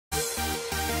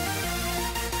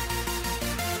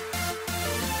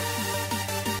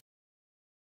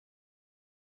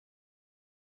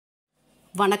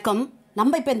வணக்கம்.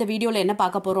 நம்ம இப்போ இந்த வீடியோவில் என்ன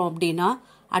பார்க்க போகிறோம் அப்படின்னா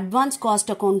advance cost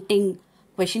accounting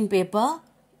question paper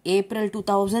April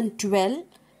 2012,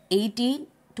 18,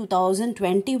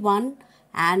 2021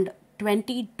 and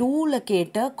 22ல்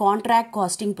கேட்ட கான்ட்ராக்ட்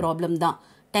காஸ்டிங் ப்ராப்ளம் தான்,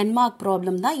 10 மார்க்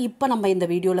ப்ராப்ளம் தான் இப்போ நம்ம இந்த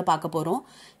வீடியோவில் பார்க்க போகிறோம்.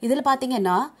 இதில்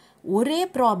பார்த்தீங்கன்னா ஒரே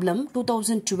ப்ராப்ளம்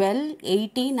 2012,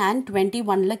 18 அண்ட்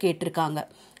 21ல் கேட்டிருக்காங்க.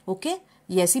 ஓகே,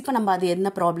 எஸ், இப்போ நம்ம அது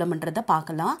என்ன ப்ராப்ளம்ன்றதை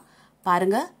பார்க்கலாம்.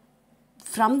 பாருங்கள்.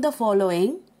 From the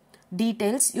following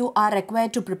details, you are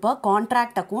required to prepare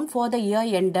contract account for the year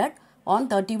ended on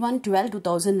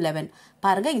 31/12/2011.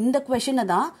 பாருங்க, இந்த கொஷினை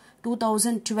தான்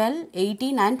 2012,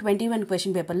 18 and 21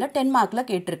 கொஷின் பேப்பரில் 10 மார்க்கில்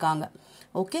கேட்டிருக்காங்க.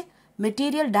 Okay,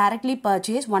 material directly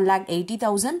purchase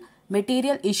 1,80,000,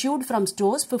 material issued from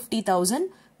stores 50,000,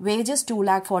 wages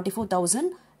 2,44,000,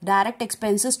 direct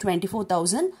expenses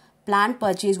 24,000, plant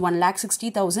purchase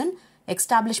 1,60,000,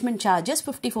 establishment charges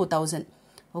 54,000.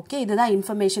 Okay, இதுதான்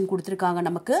information கொடுத்துருக்காங்க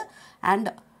நமக்கு. அண்ட்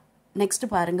நெக்ஸ்ட்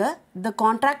பாருங்க, the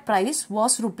contract price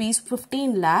was rupees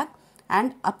 15 lakh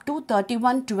and up to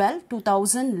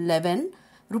 31/12/2011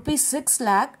 rupees 6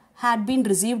 lakh had been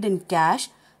received in cash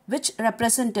which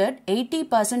represented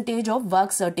 80% of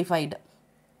work certified.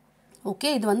 Okay,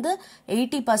 இது வந்து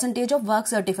 80% of work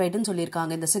certifiedன்னு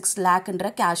சொல்லியிருக்காங்க இந்த 6 lakhன்ற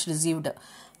cash received.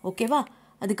 ஓகேவா?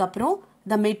 அதுக்கப்புறம்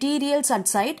the materials at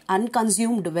site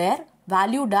unconsumed were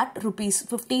valued at rupees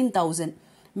 15,000.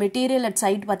 Material at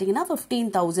side பார்த்தீங்கன்னா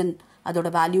 15,000 அதோட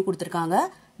value கொடுத்துருக்காங்க.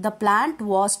 த plant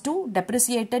was to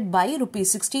டெப்ரிசியேட்டட் by rupees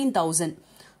 16,000.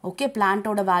 Okay,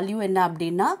 பிளான்ட்டோட value என்ன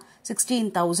அப்படின்னா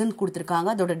 16,000 கொடுத்துருக்காங்க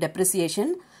அதோட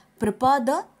depreciation. Prepare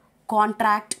the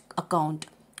contract account.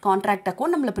 Contract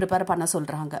account நம்மளை ப்ரிப்பேர் பண்ண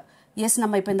சொல்கிறாங்க. எஸ்,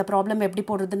 நம்ம இப்போ இந்த ப்ராப்ளம் எப்படி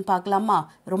போடுறதுன்னு பார்க்கலாமா?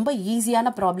 ரொம்ப ஈஸியான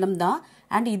ப்ராப்ளம் தான்.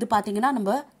 அண்ட் இது பார்த்தீங்கன்னா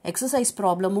நம்ம எக்ஸசைஸ்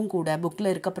ப்ராப்ளமும் கூட, புக்கில்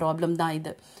இருக்க ப்ராப்ளம் தான்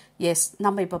இது. எஸ்,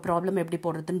 நம்ம இப்போ ப்ராப்ளம் எப்படி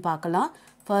போடுறதுன்னு பார்க்கலாம்.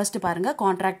 ஃபர்ஸ்ட் பாருங்கள்,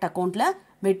 கான்ட்ராக்ட் அக்கௌண்ட்டில்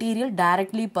மெட்டீரியல்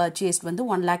டைரக்ட்லி பர்ச்சேஸ்ட் வந்து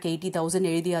 1,80,000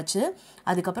 எழுதியாச்சு.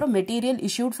 அதுக்கப்புறம் மெட்டீரியல்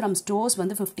இஷ்யூட் ஃப்ரம் ஸ்டோர்ஸ்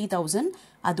வந்து 50,000,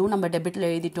 அதுவும் நம்ம டெபிட்டில்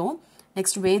எழுதிட்டோம்.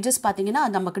 நெக்ஸ்ட் வேஜஸ் பார்த்தீங்கன்னா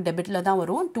அது நமக்கு டெபிட்டில் தான்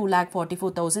வரும்,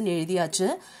 2,44,000 எழுதியாச்சு.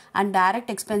 அண்ட்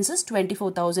டைரக்ட் எக்ஸ்பென்சஸ்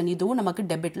 24,000, இதுவும் நமக்கு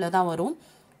டெபிட்டில் தான் வரும்,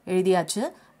 எழுதியாச்சு.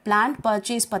 பிளான்ட்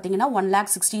பர்ச்சேஸ் பார்த்தீங்கன்னா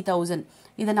 1,60,000,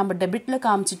 இதை நம்ம டெபிட்டில்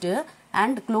காமிச்சிட்டு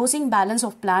and closing balance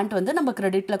of plant வந்து நம்ம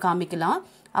கிரெடிட்டில் காமிக்கலாம்.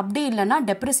 அப்படி இல்லைன்னா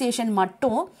டெப்ரிசியேஷன்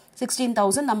மட்டும்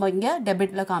 16,000 நம்ம இங்கே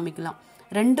டெபிட்டில் காமிக்கலாம்.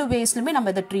 ரெண்டு வேஸ்லுமே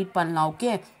நம்ம இதை ட்ரீட் பண்ணலாம்.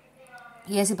 ஓகே,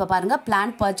 எஸ், இப்போ பாருங்கள்,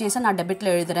 பிளான்ட் பர்ச்சேஸை நான்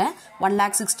டெபிட்டில் எழுதுகிறேன்,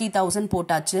 1,60,000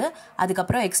 போட்டாச்சு.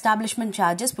 அதுக்கப்புறம் எஸ்டாப்ளிஷ்மெண்ட்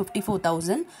சார்ஜஸ்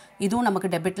 54,000, இதுவும் நமக்கு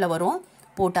டெபிட்டில் வரும்,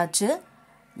 போட்டாச்சு.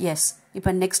 எஸ்,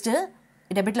 இப்போ நெக்ஸ்ட்டு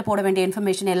டெபிட்டில் போட வேண்டிய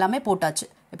இன்ஃபர்மேஷன் எல்லாமே போட்டாச்சு.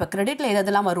 இப்போ கிரெடிட்டில்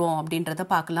எதெல்லாம் வரும் அப்படின்றத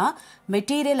பார்க்கலாம்.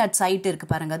 மெட்டீரியல் அட் சைட்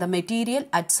இருக்குது பாருங்கள், the material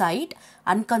at side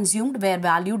அன்கன்சியூம்ட் where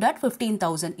valued at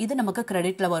 15,000, இது நமக்கு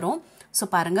கிரெடிட்டில் வரும். ஸோ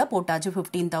பாருங்கள், போட்டாச்சு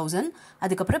 15,000.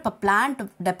 அதுக்கப்புறம் இப்போ பிளான்ட்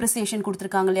டெப்ரிசியேஷன்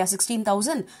கொடுத்துருக்காங்க இல்லையா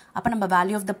 16,000, அப்போ நம்ம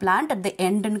value of the plant at the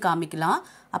எண்டுன்னு காமிக்கலாம்.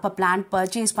 அப்போ பிளான்ட்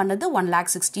பர்ச்சேஸ் பண்ணது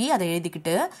 1,60,000, அதை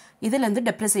எழுதிக்கிட்டு இதுலேருந்து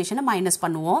டெப்ரிசியேஷனை மைனஸ்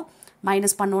பண்ணுவோம்.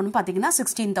 மைனஸ் பண்ணோன்னு பார்த்தீங்கன்னா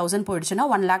 16,000 போயிடுச்சுன்னா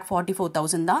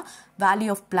 1,44,000 தான் value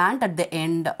of plant at the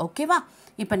end. ஓகேவா?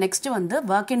 இப்போ நெக்ஸ்ட் வந்து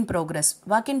work in progress.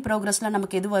 Work in ப்ரோக்ரஸில்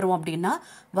நமக்கு எது வரும் அப்படின்னா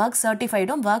ஒர்க்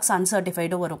சர்டிஃபைடும் ஒர்க்ஸ்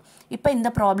அன்சர்டிஃபைடும் வரும். இப்போ இந்த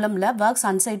ப்ராப்ளமில் ஒர்க்ஸ்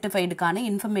அன்சர்டிஃபைடுக்கான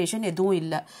இன்ஃபர்மேஷன் எதுவும்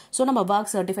இல்லை. ஸோ நம்ம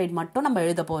ஒர்க் சர்டிஃபைட் மட்டும் நம்ம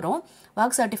எழுத போகிறோம்.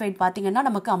 ஒர்க் சர்டிஃபைட் பார்த்தீங்கன்னா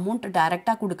நமக்கு அமௌண்ட்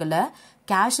டைரெக்டாக கொடுக்கல,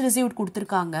 கேஷ் ரிசீவ்ட்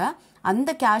கொடுத்துருக்காங்க. அந்த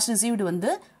கேஷ் ரிசீவ்டு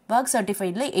வந்து ஒர்க்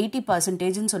சர்டிஃபைடில்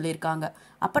 80%ன்னு சொல்லியிருக்காங்க.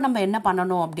 அப்போ நம்ம என்ன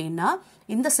பண்ணணும் அப்படின்னா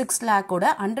இந்த 6 lakhோட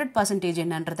 100%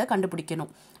 என்னன்றதை கண்டுபிடிக்கணும்.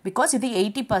 பிகாஸ் இது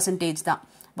 80% தான்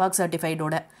ஒர்க்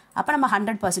சர்டிஃபைடோட. அப்போ நம்ம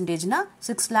 100%னா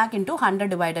 6 lakh into 100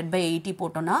 divided by 80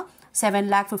 போட்டோம்னா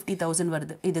 7,50,000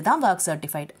 வருது. இதுதான் ஒர்க்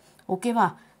சர்டிஃபைடு. ஓகேவா?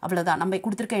 அவ்வளோதான், நம்ம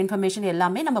கொடுத்துருக்க இன்ஃபர்மேஷன்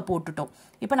எல்லாமே நம்ம போட்டுட்டோம்.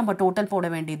 இப்போ நம்ம டோட்டல் போட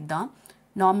வேண்டியது தான்.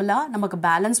 நார்மலாக நமக்கு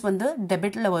பேலன்ஸ் வந்து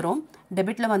டெபிட்டில் வரும்.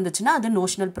 டெபிட்டில் வந்துச்சுன்னா அது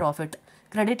நோஷனல் ப்ராஃபிட்,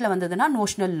 கிரெடிட்டில் வந்ததுன்னா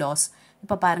நோஷனல் லாஸ்.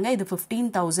 இப்போ பாருங்கள், இது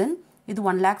 15,000, இது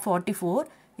 1,44,000,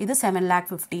 இது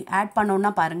 7,50,000. ஆட்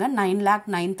பண்ணோன்னா பாருங்கள்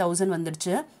 9,09,000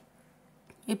 வந்துடுச்சு.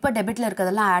 இப்போ டெபிட்டில்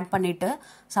இருக்கிறதெல்லாம் ஆட் பண்ணிவிட்டு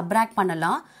சப்ராக்ட்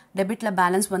பண்ணலாம். டெபிட்டில்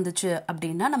பேலன்ஸ் வந்துச்சு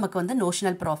அப்படின்னா நமக்கு வந்து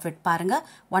நோஷனல் ப்ராஃபிட் பாருங்கள்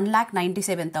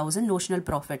 1,97,000 நோஷனல்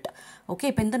ப்ராஃபிட். ஓகே,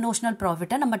 இப்போ இந்த நோஷனல்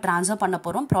ப்ராஃபிட்டை நம்ம ட்ரான்ஸ்ஃபர் பண்ண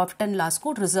போகிறோம் ப்ராஃபிட் அண்ட்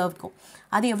லாஸ்க்கும் ரிசர்வ்க்கும்.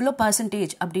 அது எவ்வளோ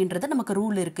பர்சன்டேஜ் அப்படின்றது நமக்கு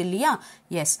ரூல் இருக்குது இல்லையா?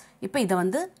 எஸ், இப்போ இதை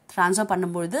வந்து ட்ரான்ஸ்ஃபர்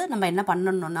பண்ணும்பொழுது நம்ம என்ன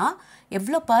பண்ணணும்னா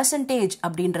எவ்வளோ பர்சன்டேஜ்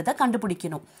அப்படின்றத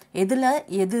கண்டுபிடிக்கணும்.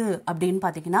 எது அப்படின்னு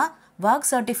பார்த்தீங்கன்னா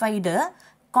ஒர்க் சர்டிஃபைடு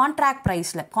கான்ட்ராக்ட்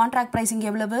ப்ரைஸில். கான்ட்ராக்ட் ப்ரைஸ் இங்கே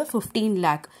எவ்வளவு? 15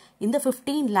 lakh. இந்த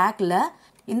 15 lakhல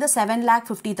இந்த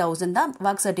 7,50,000 தான்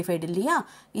ஒர்க் சர்டிஃபைடு இல்லையா?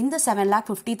 இந்த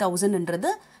 7,50,000ன்றது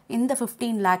இந்த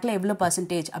 15 lakhல எவ்வளோ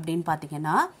பர்சன்டேஜ் அப்படின்னு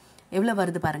பார்த்தீங்கன்னா எவ்வளோ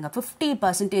வருது பாருங்க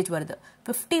 50% வருது.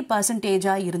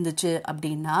 50% இருந்துச்சு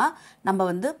அப்படின்னா நம்ம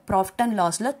வந்து ப்ராஃபிட் அண்ட்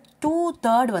லாஸில்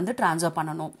 2/3 வந்து ட்ரான்ஸ்ஃபர்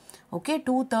பண்ணணும். Okay,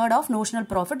 2/3 of notional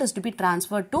profit is to be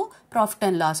transfer to profit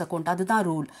and loss account. அதுதான்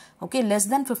ரூல். ஓகே, லெஸ்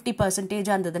தென்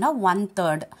 50% இருந்ததுன்னா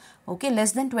 1/3. ஓகே,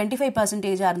 லெஸ் தென்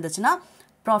 25% இருந்துச்சுன்னா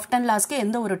ப்ராஃபிட் அண்ட் லாஸ்க்கு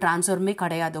எந்த ஒரு ட்ரான்ஸ்ஃபருமே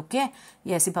கிடையாது. Okay,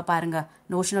 S. இப்போ பாருங்க,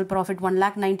 நோஷனல் ப்ராஃபிட்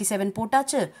 1,97,000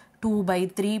 போட்டாச்சு,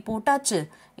 2/3 போட்டாச்சு,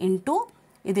 இன்டூ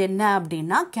இது என்ன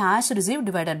அப்படின்னா cash receive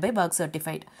divided by work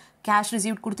certified. Cash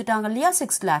receive கொடுத்துட்டாங்க இல்லையா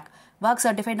 6 lakh, ஒர்க்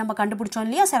சர்டிஃபைட் நம்ம கண்டுபிடிச்சோம்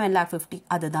இல்லையா 7,50,000.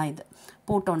 அதுதான் இது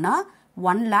போட்டோம்னா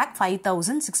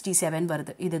 1,05,067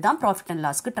 வருது. இதுதான் ப்ராஃபிட் அண்ட்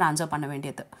லாஸ்க்கு ட்ரான்ஸ்ஃபர் பண்ண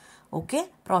வேண்டியது. ஓகே,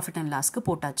 ப்ராஃபிட் அண்ட் லாஸ்க்கு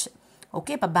போட்டாச்சு.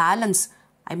 ஓகே, இப்போ பேலன்ஸ்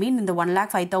இந்த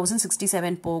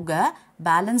 1,05,067 போக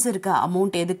பேலன்ஸ் இருக்க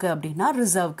அமௌண்ட் எதுக்கு அப்படின்னா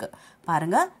ரிசர்வ்க்கு.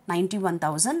 பாருங்க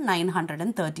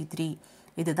 91,933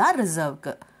 இதுதான்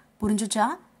ரிசர்வ்க்கு. புரிஞ்சுச்சா?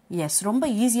 எஸ், ரொம்ப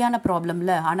ஈஸியான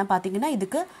ப்ராப்ளம்ல. ஆனால் பார்த்தீங்கன்னா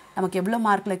இதுக்கு நமக்கு எவ்வளோ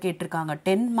மார்க்கில் கேட்டிருக்காங்க?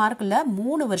 10 மார்க்கில்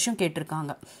 3 வருஷம்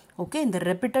கேட்டிருக்காங்க. ஓகே, இந்த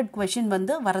ரெப்பிட்டட் கொஷின்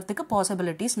வந்து வரத்துக்கு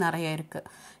பாசிபிலிட்டிஸ் நிறைய இருக்குது.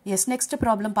 எஸ், நெக்ஸ்ட்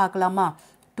ப்ராப்ளம் பார்க்கலாமா?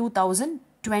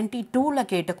 2022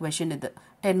 கேட்ட கொஷின் இது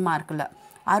 10 மார்க்கில்.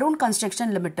 Arun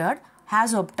construction limited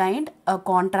has obtained a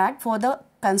contract for the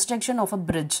construction of a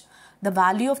bridge. The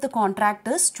value of the contract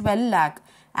is 12 lakh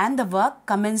and the work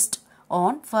commenced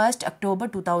on 1st October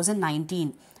 2019.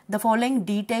 The following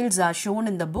details are shown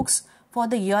in the books for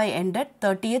the year ended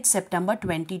 30th September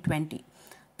 2020.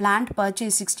 Plant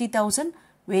purchase 60,000,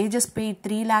 wages paid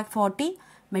 3,40,000,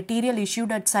 material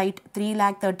issued at site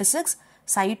 3,36,000,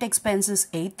 site expenses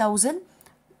 8,000,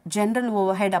 general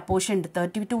overhead apportioned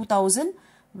 32,000,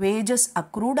 wages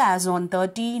accrued as on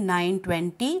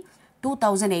 30/9/20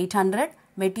 2,800,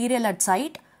 material at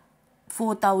site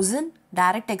 4,000,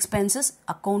 direct expenses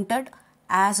accounted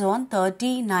as on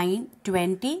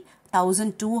 30/9/20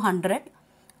 1,200,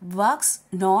 works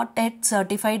not yet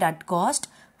certified at cost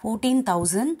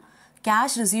 14,000,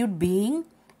 cash received being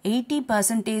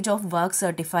 80% of work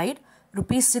certified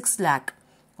rupees 6 lakh.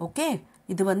 Okay,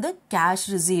 இது வந்து cash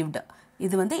received,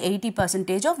 இது வந்து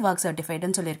 80% of work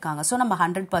சர்டிஃபைடுன்னு சொல்லியிருக்காங்க. So நம்ம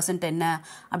 100% என்ன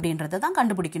அப்படின்றத தான்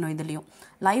கண்டுபிடிக்கணும் இதுலேயும்.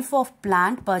 Life of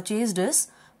plant purchased is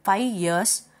 5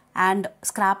 years and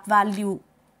scrap value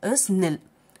is nil.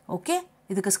 Okay,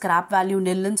 இதுக்கு ஸ்கிராப் வேல்யூ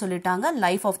நில்லுன்னு சொல்லிட்டாங்க.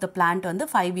 லைஃப் ஆஃப் த பிளான்ட் வந்து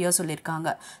 5 years சொல்லியிருக்காங்க.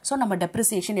 ஸோ நம்ம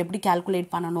டெப்ரிசியேஷன் எப்படி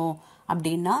கால்குலேட் பண்ணணும்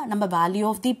அப்படின்னா நம்ம value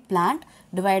of the plant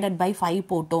divided by 5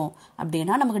 போட்டோம்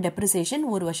அப்படின்னா நமக்கு டெப்ரிசியேஷன்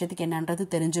ஒரு வருஷத்துக்கு என்னன்றது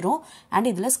தெரிஞ்சிடும். அண்ட்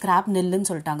இதில் ஸ்கிராப் நில்லுன்னு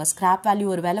சொல்லிட்டாங்க. ஸ்கிராப் வேல்யூ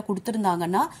ஒரு வேலை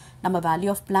கொடுத்துருந்தாங்கன்னா நம்ம value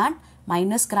of plant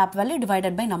minus scrap value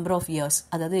divided by number of years,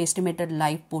 அதாவது எஸ்டிமேட்டட்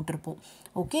லைஃப் போட்டிருப்போம்.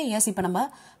 Okay, S. இப்போ நம்ம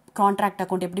கான்ட்ராக்ட்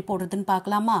அக்கௌண்ட் எப்படி போடுறதுன்னு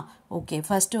பார்க்கலாமா? ஓகே,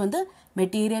 ஃபர்ஸ்ட் வந்து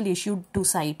மெட்டீரியல் இஷ்யூட் டு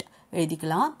சைட்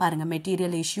எழுதிக்கலாம். பாருங்க,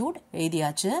 மெட்டீரியல் இஷ்யூட்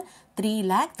எழுதியாச்சு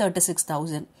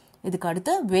 3,36,000. இதுக்கு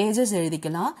அடுத்து வேஜஸ்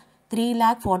எழுதிக்கலாம்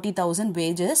 3,40,000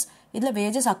 வேஜஸ். இதில்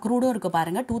வேஜஸ் அக்ரூடும் இருக்குது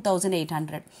பாருங்க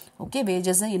 2,800. ஓகே,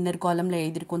 வேஜஸ் இன்னர் காலம்ல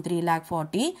எழுதியிருக்கோம்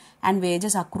 3,40,000 அண்ட்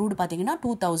வேஜஸ் அக்ரூடு பார்த்தீங்கன்னா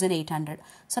 2,800.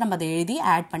 ஸோ நம்ம அதை எழுதி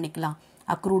ஆட் பண்ணிக்கலாம்.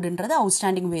 அக்ரூடுன்றது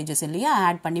அவுட்ஸ்டாண்டிங் வேஜஸ் இல்லையா,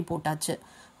 ஆட் பண்ணி போட்டாச்சு.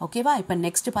 ஓகேவா? இப்போ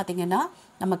நெக்ஸ்ட் பார்த்தீங்கன்னா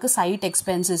நமக்கு சைட்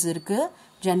எக்ஸ்பென்சஸ் இருக்குது,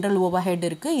 ஜென்ரல் ஓவர் ஹெட்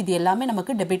இருக்குது. இது எல்லாமே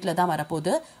நமக்கு டெபிட்டில் தான்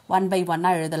வரப்போகுது. 1 by 1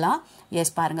 எழுதலாம்.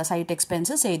 எஸ், பாருங்கள், சைட்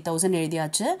எக்ஸ்பென்சஸ் 8,000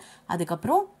 எழுதியாச்சு.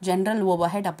 அதுக்கப்புறம் ஜென்ரல்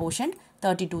ஓவர் ஹெட் அப்போர்ஷன்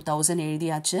 32,000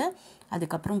 எழுதியாச்சு.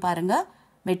 அதுக்கப்புறம் பாருங்கள்,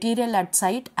 material at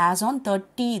side as on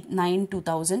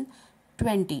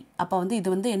 30/9/2020. அப்போ வந்து இது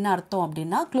வந்து என்ன அர்த்தம்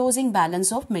அப்படின்னா க்ளோசிங்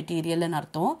பேலன்ஸ் ஆஃப் மெட்டீரியல்னு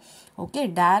அர்த்தம். ஓகே,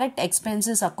 டைரக்ட்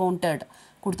எக்ஸ்பென்சஸ் அக்கௌண்டட்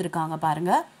கொடுத்துருக்காங்க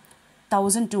பாருங்கள்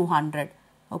 1,200.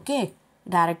 ஓகே,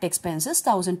 டைரக்ட் எக்ஸ்பென்சஸ்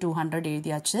 1,200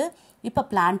 எழுதியாச்சு. இப்போ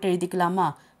பிளான்ட் எழுதிக்கலாமா?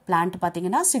 பிளான்ட்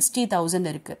பார்த்தீங்கன்னா 60,000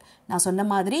 இருக்குது. நான் சொன்ன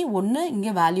மாதிரி ஒன்று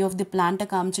இங்கே வேல்யூ ஆஃப் தி பிளான்ட்டை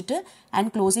காமிச்சிட்டு அண்ட்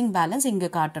க்ளோசிங் பேலன்ஸ் இங்கே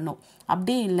காட்டணும்.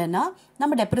 அப்படி இல்லைன்னா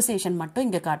நம்ம டெப்ரிசியேஷன் மட்டும்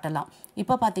இங்கே காட்டலாம்.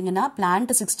 இப்போ பார்த்தீங்கன்னா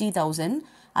பிளான்ட் 60,000,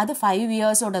 அது 5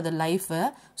 இயர்ஸோட லைஃபு.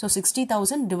 ஸோ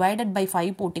 60,000 டிவைடட் பை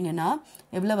 5 போட்டிங்கன்னா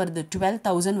எவ்வளோ வருது?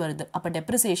 12,000 வருது. அப்போ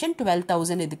டெப்ரிசியேஷன்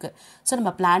 12,000 இதுக்கு. ஸோ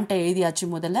நம்ம பிளான்ட்டை எழுதியாச்சு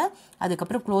முதல்ல.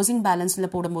 அதுக்கப்புறம் க்ளோசிங்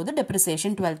பேலன்ஸில் போடும்போது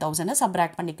டெப்ரிசியேஷன் 12,000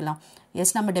 சப்ராக்ட் பண்ணிக்கலாம்.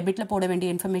 எஸ், நம்ம டெபிட்டில் போட வேண்டிய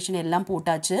இன்ஃபர்மேஷன் எல்லாம்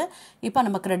போட்டாச்சு. இப்போ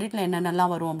நம்ம கிரெடிட்டில்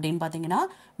என்னென்னலாம் வரும் அப்படின்னு பார்த்தீங்கன்னா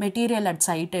மெட்டீரியல் அட்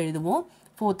சைட் எழுதுவோம்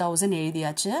 4,000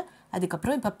 எழுதியாச்சு.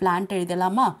 அதுக்கப்புறம் இப்போ பிளான்ட்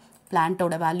எழுதலாமா?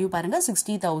 பிளான்ட்டோட வேல்யூ பாருங்கள்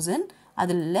 60,000,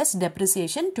 அது லெஸ்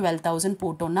டெப்ரிசியேஷன் 12,000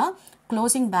 போட்டோம்னா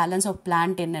க்ளோசிங் பேலன்ஸ் ஆஃப்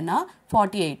பிளான்ட் என்னன்னா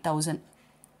 48,000.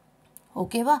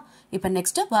 ஓகேவா? இப்போ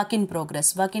next work in progress.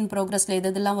 Work in ப்ரோக்ரஸ்ல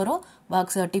எதெல்லாம் வரும்?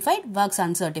 Work certified, works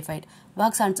uncertified.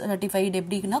 Works uncertified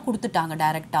எப்படின்னா கொடுத்துட்டாங்க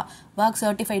டைரக்டா. ஒர்க்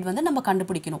சர்டிஃபைட் வந்து நம்ம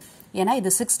கண்டுபிடிக்கணும். ஏன்னா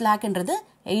இது 6 lakhன்றது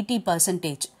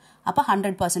 80%. அப்போ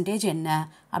 100% என்ன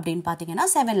அப்படின்னு பார்த்தீங்கன்னா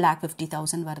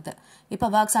 7,50,000 வருது. இப்போ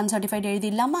ஒர்க்ஸ் அன்சர்டிஃபைட்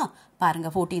எழுதிடலாமா? பாருங்க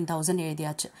 14,000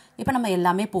 எழுதியாச்சு. இப்போ நம்ம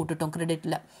எல்லாமே போட்டுட்டோம்.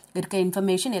 கிரெடிட்டில் இருக்க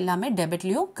இன்ஃபர்மேஷன் எல்லாமே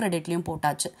டெபிட்லையும் கிரெடிட்லையும்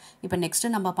போட்டாச்சு. இப்போ நெக்ஸ்ட்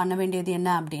நம்ம பண்ண வேண்டியது என்ன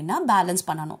அப்படின்னா பேலன்ஸ்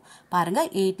பண்ணணும். பாருங்க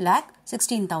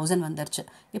 8,16,000 வந்துருச்சு.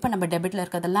 இப்போ நம்ம டெபிட்ல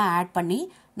இருக்கிறதெல்லாம் ஆட் பண்ணி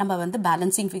நம்ம வந்து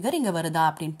பேலன்சிங் ஃபிகர் இங்கே வருதா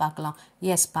அப்படின்னு பார்க்கலாம்.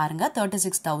 எஸ் பாருங்க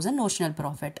 36,000 நோஷனல்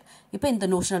ப்ராஃபிட். இப்போ இந்த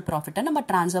நோஷனல் ப்ராஃபிட்டை நம்ம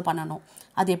ட்ரான்ஸ்ஃபர் பண்ணணும்.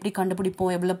 அது எப்படி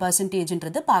கண்டுபிடிப்போம், எவ்வளோ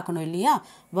பர்சன்டேஜ்ன்றது பார்க்கணும் இல்லையா?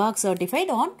 Work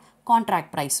certified on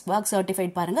contract price. Work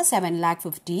certified பாருங்க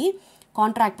 7,50,000.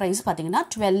 கான்ட்ராக்ட் ப்ரைஸ் பார்த்தீங்கன்னா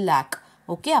 12 lakh.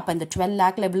 ஓகே, அப்போ இந்த 12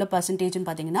 lakhல எவ்வளோ பர்சன்டேஜ்னு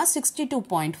பார்த்தீங்கன்னா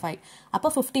 62.5. அப்போ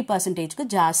 50%க்கு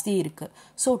ஜாஸ்தி இருக்கு.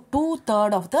 So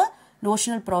 2/3 of the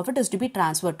notional profit is to be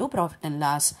transferred to profit and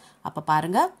loss. அப்ப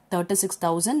பாருங்க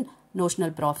 36,000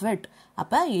 notional profit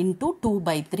அப்ப into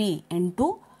 2/3 into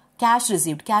cash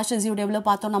received. Cash received எவ்வளவு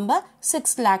பார்த்தோம்? நம்ம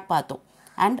 6 lakh பார்த்தோம்.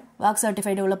 and work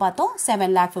certified எவ்வளவு பார்த்தோம்?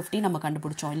 7,50,000 நம்ம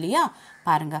கண்டுபிடிச்சோம் இல்லையா?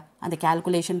 பாருங்க அந்த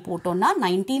calculation போட்டோம்னா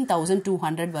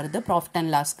 19,200 வருது profit and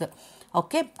lossக்கு.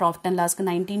 Okay, profit and லாஸ்க்கு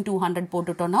 19,200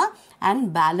 போட்டுட்டோம்னா and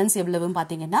balance எவ்வளவுன்னு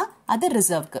பார்த்தீங்கன்னா அது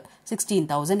ரிசர்வ்க்கு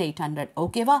 16,800.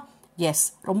 ஓகேவா? எஸ்,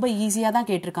 ரொம்ப ஈஸியாக தான்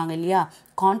கேட்டிருக்காங்க இல்லையா?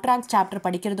 கான்ட்ராக்ட் சாப்டர்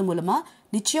படிக்கிறது மூலமாக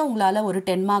நிச்சயம் உங்களால் ஒரு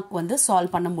 10 மார்க் வந்து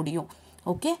சால்வ் பண்ண முடியும்.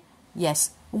 ஓகே, எஸ்,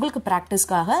 உங்களுக்கு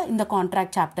ப்ராக்டிஸ்க்காக இந்த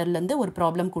கான்ட்ராக்ட் சாப்டர்லேருந்து ஒரு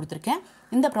ப்ராப்ளம் கொடுத்துருக்கேன்.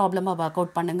 இந்த ப்ராப்ளமை ஒர்க்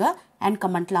அவுட் பண்ணுங்கள் அண்ட்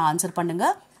கமெண்ட்டில் ஆன்சர்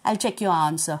பண்ணுங்கள். ஐ check your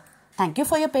answer. Thank you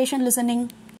for your patient listening.